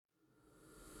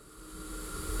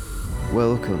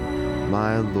Welcome,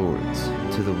 my lords,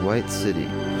 to the White City,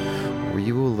 where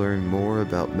you will learn more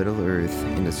about Middle-earth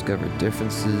and discover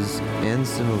differences and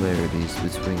similarities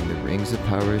between the Rings of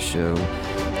Power show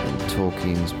and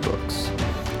Tolkien's books,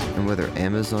 and whether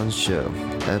Amazon's show,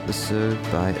 episode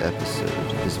by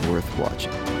episode, is worth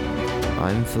watching.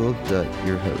 I'm Philip Dutt,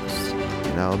 your host,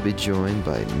 and I'll be joined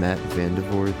by Matt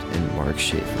Vandervoort and Mark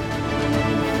Schaefer.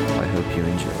 I hope you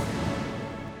enjoy.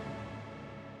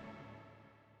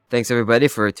 Thanks everybody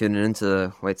for tuning into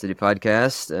the White City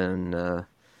podcast, and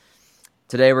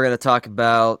today we're going to talk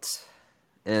about,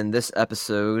 in this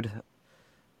episode,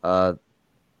 some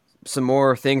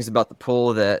more things about the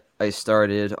poll that I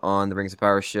started on the Rings of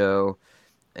Power show,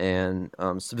 and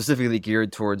specifically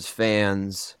geared towards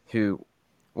fans who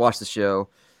watch the show.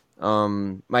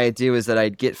 My idea was that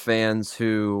I'd get fans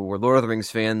who were Lord of the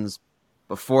Rings fans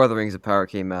before the Rings of Power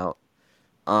came out.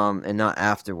 And not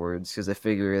afterwards, because I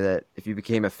figure that if you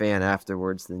became a fan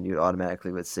afterwards, then you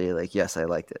automatically would say, like, yes, I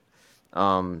liked it.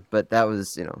 But that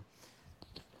was,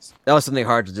 that was something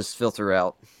hard to just filter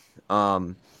out.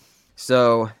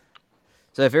 So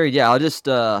I figured, I'll just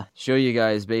show you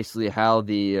guys basically how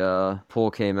the poll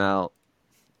came out.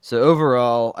 So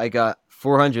overall, I got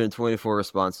 424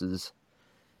 responses.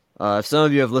 If some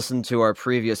of you have listened to our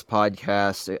previous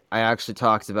podcast, I actually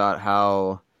talked about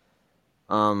how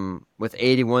with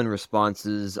 81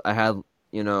 responses, I had,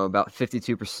 about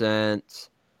 52%,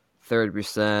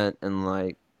 30%, and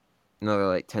like another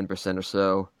like 10% or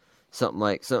so,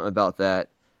 something about that.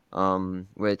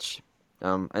 Which,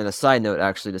 and a side note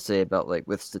actually to say about like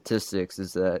with statistics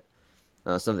is that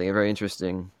something very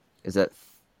interesting is that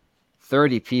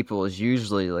 30 people is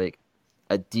usually like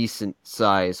a decent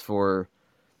size for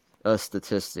a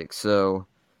statistic. So.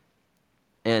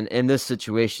 And in this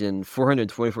situation,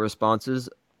 424 responses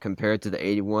compared to the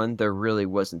 81, there really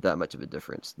wasn't that much of a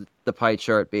difference. The pie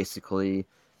chart basically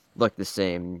looked the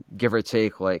same, give or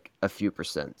take like a few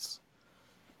percents.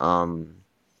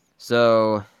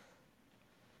 So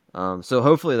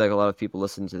hopefully, like a lot of people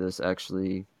listening to this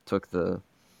actually took the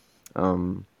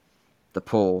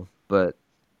poll. But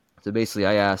so basically,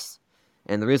 I asked,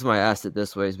 and the reason why I asked it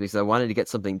this way is because I wanted to get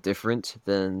something different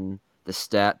than the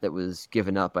stat that was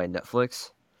given out by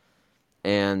Netflix,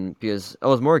 and because I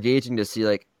was more gauging to see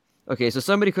like, okay, so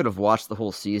somebody could have watched the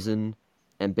whole season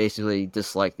and basically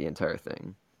disliked the entire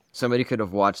thing. Somebody could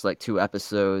have watched like 2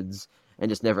 episodes and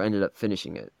just never ended up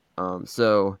finishing it.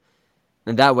 So,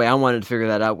 and that way I wanted to figure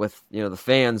that out with, the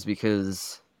fans,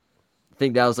 because I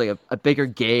think that was like a bigger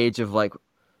gauge of like,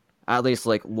 at least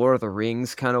like Lord of the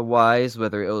Rings kind of wise,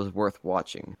 whether it was worth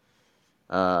watching.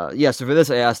 So for this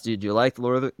I asked you, do you like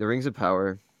Lord of the Rings of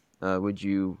Power? Would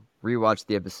you rewatch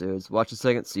the episodes, watch the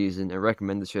second season, and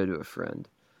recommend the show to a friend?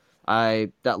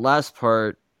 That last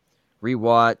part,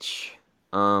 rewatch,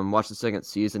 watch the second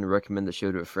season, and recommend the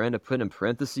show to a friend, I put in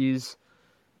parentheses,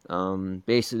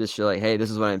 basically to show like, hey,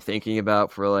 this is what I'm thinking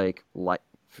about for like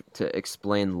to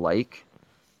explain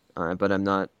but I'm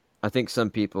not. I think some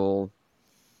people,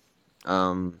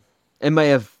 it may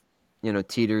have,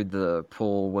 teetered the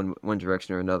poll one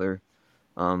direction or another.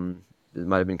 It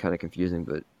might have been kind of confusing,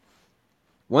 but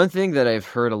one thing that I've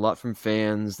heard a lot from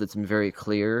fans that's been very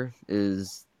clear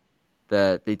is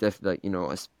that they definitely,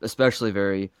 especially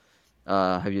very,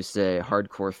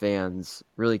 hardcore fans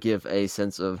really give a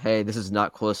sense of, hey, this is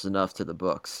not close enough to the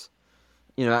books.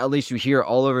 At least you hear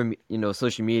all over,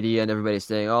 social media and everybody's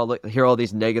saying, oh, look, hear all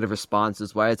these negative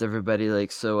responses. Why is everybody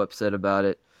like so upset about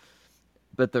it?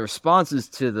 But the responses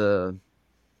to the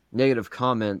negative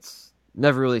comments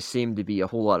never really seemed to be a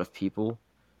whole lot of people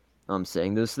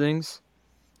saying those things.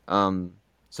 So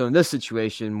in this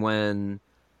situation, when,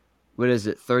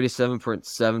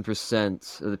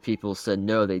 37.7% of the people said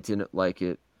no, they didn't like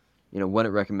it,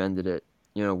 wouldn't recommended it,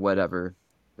 whatever.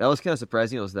 That was kind of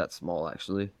surprising it was that small,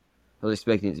 actually. I was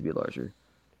expecting it to be larger.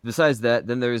 Besides that,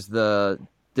 then there's the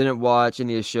didn't watch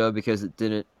any of the show because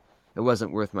it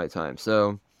wasn't worth my time.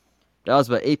 So that was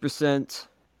about 8%.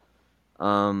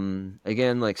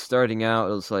 Again, like starting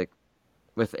out, it was like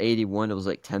with 81, it was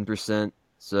like 10%.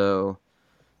 So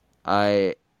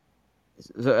it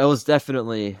was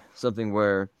definitely something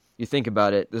where you think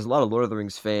about it. There's a lot of Lord of the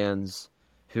Rings fans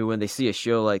who, when they see a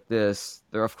show like this,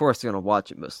 they're of course going to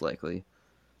watch it most likely,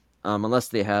 unless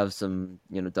they have some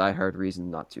diehard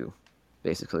reason not to.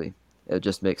 Basically, it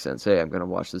just makes sense. Hey, I'm going to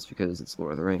watch this because it's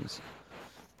Lord of the Rings.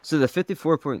 So the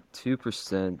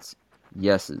 54.2%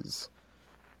 yeses.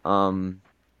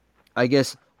 I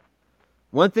guess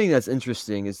one thing that's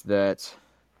interesting is that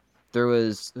there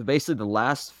was basically the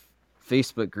last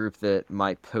Facebook group that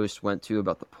my post went to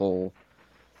about the poll.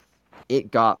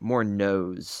 It got more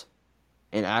no's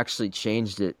and actually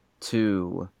changed it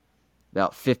to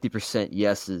about 50%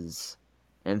 yeses,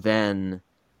 and then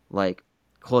like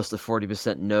close to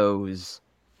 40% no's,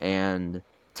 and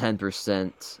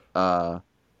 10%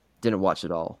 didn't watch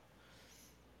at all.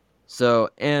 So,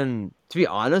 and to be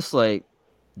honest, like,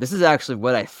 this is actually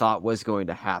what I thought was going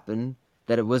to happen.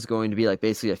 That it was going to be like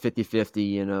basically a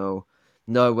 50-50,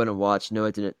 no, I wouldn't watch, no,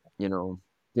 I didn't,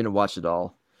 didn't watch it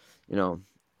all, you know,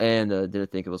 and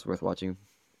didn't think it was worth watching.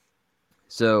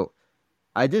 So,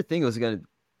 I did think it was going to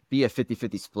be a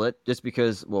 50-50 split just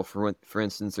because, well, for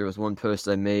instance, there was one post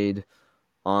I made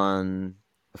on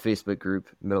a Facebook group,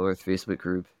 Middle Earth Facebook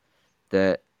group,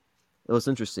 that it was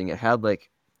interesting. It had like,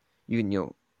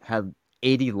 had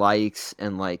 80 likes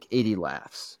and like 80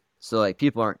 laughs. So like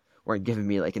people weren't giving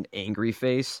me like an angry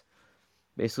face,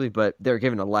 basically, but they were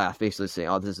giving a laugh, basically saying,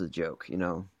 "Oh, this is a joke,"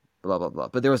 blah blah blah.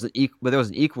 But there was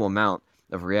an equal amount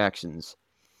of reactions.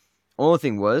 Only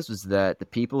thing was that the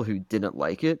people who didn't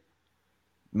like it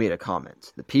made a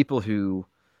comment. The people who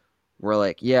were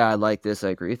like, "Yeah, I like this, I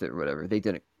agree with it," or whatever, they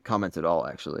didn't comment at all,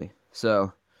 actually.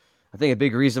 So I think a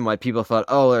big reason why people thought,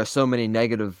 "Oh, there are so many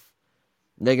negative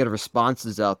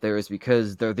responses out there," is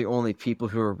because they're the only people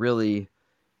who are really,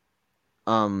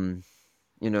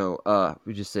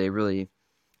 we just say really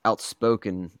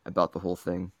outspoken about the whole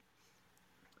thing.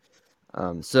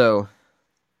 So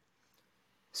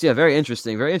yeah, very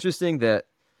interesting. Very interesting that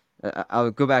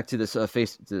I'll go back to this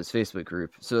this Facebook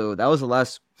group. So that was the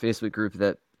last Facebook group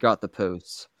that got the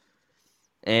posts,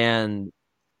 and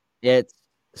it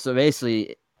so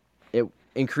basically it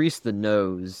increased the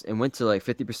no's and went to like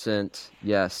 50%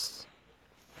 yes,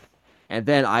 and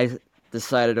then I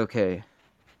decided, okay,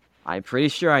 I'm pretty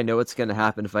sure I know what's going to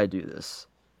happen if I do this,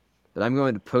 but I'm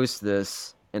going to post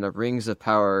this in a Rings of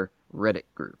Power Reddit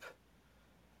group.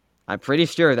 I'm pretty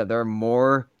sure that there are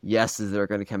more yeses that are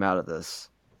going to come out of this.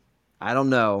 I don't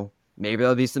know. Maybe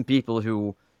there'll be some people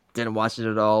who didn't watch it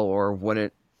at all or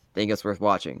wouldn't think it's worth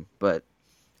watching. But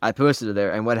I posted it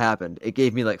there, and what happened? It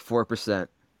gave me like 4%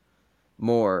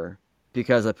 more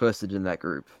because I posted in that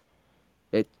group.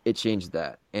 It changed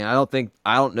that, and I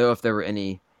don't know if there were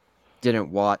any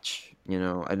didn't watch.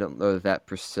 I don't know that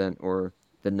percent or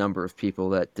the number of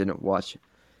people that didn't watch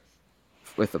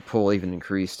with the poll even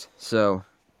increased. So,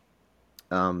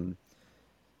 so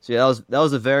yeah, that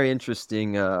was a very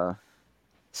interesting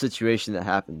situation that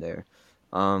happened there.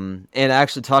 And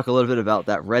actually talk a little bit about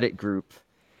that Reddit group.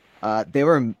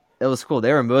 It was cool.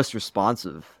 They were most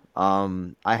responsive.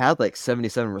 I had like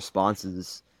 77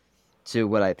 responses to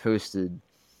what I posted,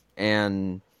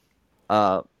 and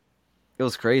it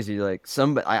was crazy. Like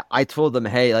I told them,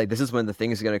 hey, like this is when the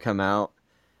thing's gonna come out.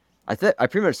 I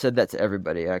pretty much said that to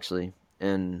everybody actually,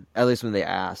 and at least when they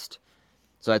asked.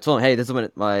 So I told them, hey, this is when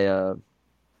my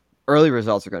early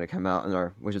results are going to come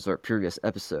out which is our previous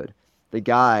episode. The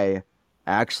guy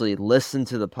actually listened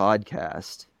to the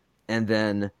podcast and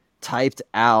then typed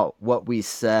out what we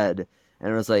said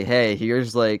and was like, hey,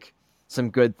 here's like some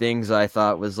good things I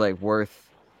thought was like worth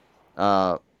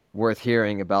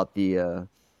hearing about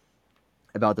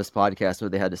about this podcast,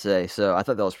 what they had to say. So I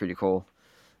thought that was pretty cool.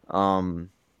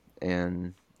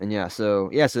 And yeah, so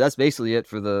that's basically it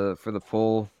for the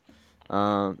poll.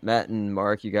 Matt and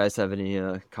Mark, you guys have any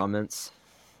comments?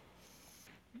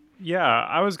 Yeah,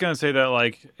 I was gonna say that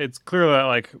like it's clear that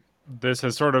like this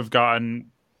has sort of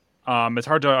gotten it's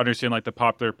hard to understand like the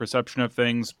popular perception of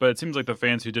things, but it seems like the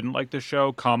fans who didn't like the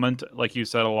show comment, like you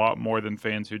said, a lot more than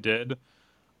fans who did.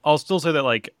 I'll still say that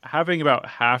like having about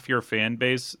half your fan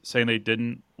base saying they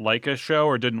didn't like a show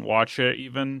or didn't watch it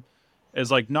even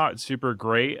is like not super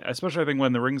great. Especially I think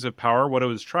when the Rings of Power, what it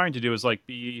was trying to do is like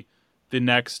be the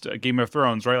next Game of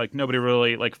Thrones, right? Like nobody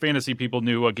really like fantasy people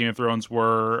knew what Game of Thrones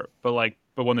were, but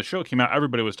when the show came out,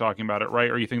 everybody was talking about it,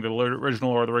 right? Or you think the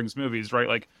original Lord of the Rings movies, right?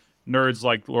 Like nerds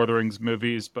liked Lord of the Rings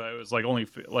movies, but it was like only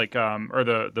like or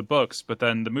the books, but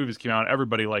then the movies came out,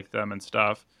 everybody liked them and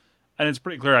stuff. And it's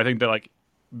pretty clear, I think that like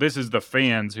this is the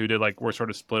fans who did like were sort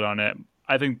of split on it.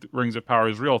 I think Rings of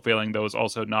Power's real failing though is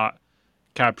also not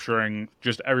capturing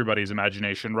just everybody's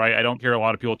imagination, right? I don't hear a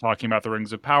lot of people talking about the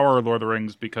Rings of Power or Lord of the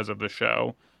Rings because of the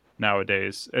show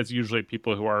nowadays. It's usually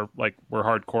people who are like were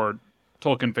hardcore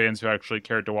Tolkien fans who actually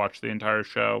cared to watch the entire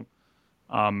show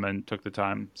and took the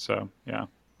time. So yeah.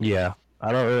 Yeah,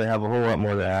 I don't really have a whole lot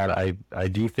more to add. I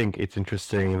do think it's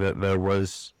interesting that there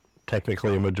was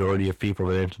technically a majority of people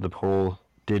that entered the poll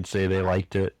did say they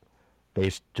liked it,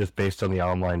 based on the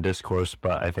online discourse.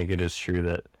 But I think it is true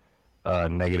that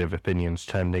negative opinions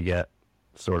tend to get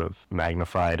sort of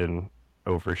magnified and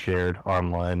overshared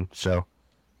online. So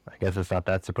I guess it's not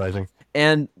that surprising.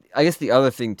 And I guess the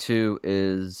other thing too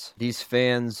is these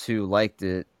fans who liked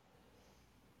it,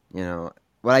 you know,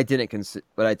 what I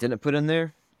didn't put in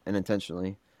there, and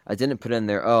intentionally, I didn't put in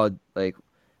there. Oh, like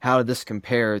how did this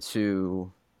compare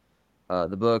to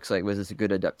the books? Like, was this a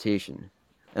good adaptation?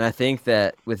 And I think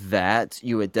that with that,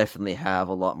 you would definitely have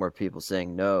a lot more people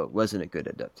saying no, it wasn't a good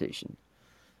adaptation.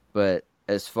 But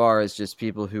as far as just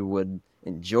people who would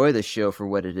enjoy the show for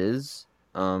what it is,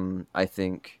 I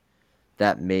think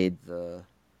that made the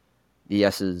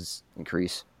yeses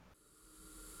increase.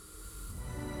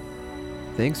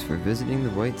 Thanks for visiting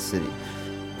the White City.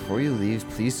 Before you leave,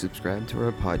 please subscribe to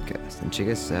our podcast and check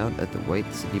us out at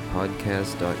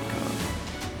thewhitecitypodcast.com.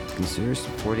 Consider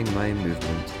supporting my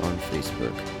movement on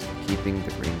Facebook, keeping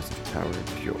the rings of power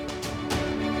pure.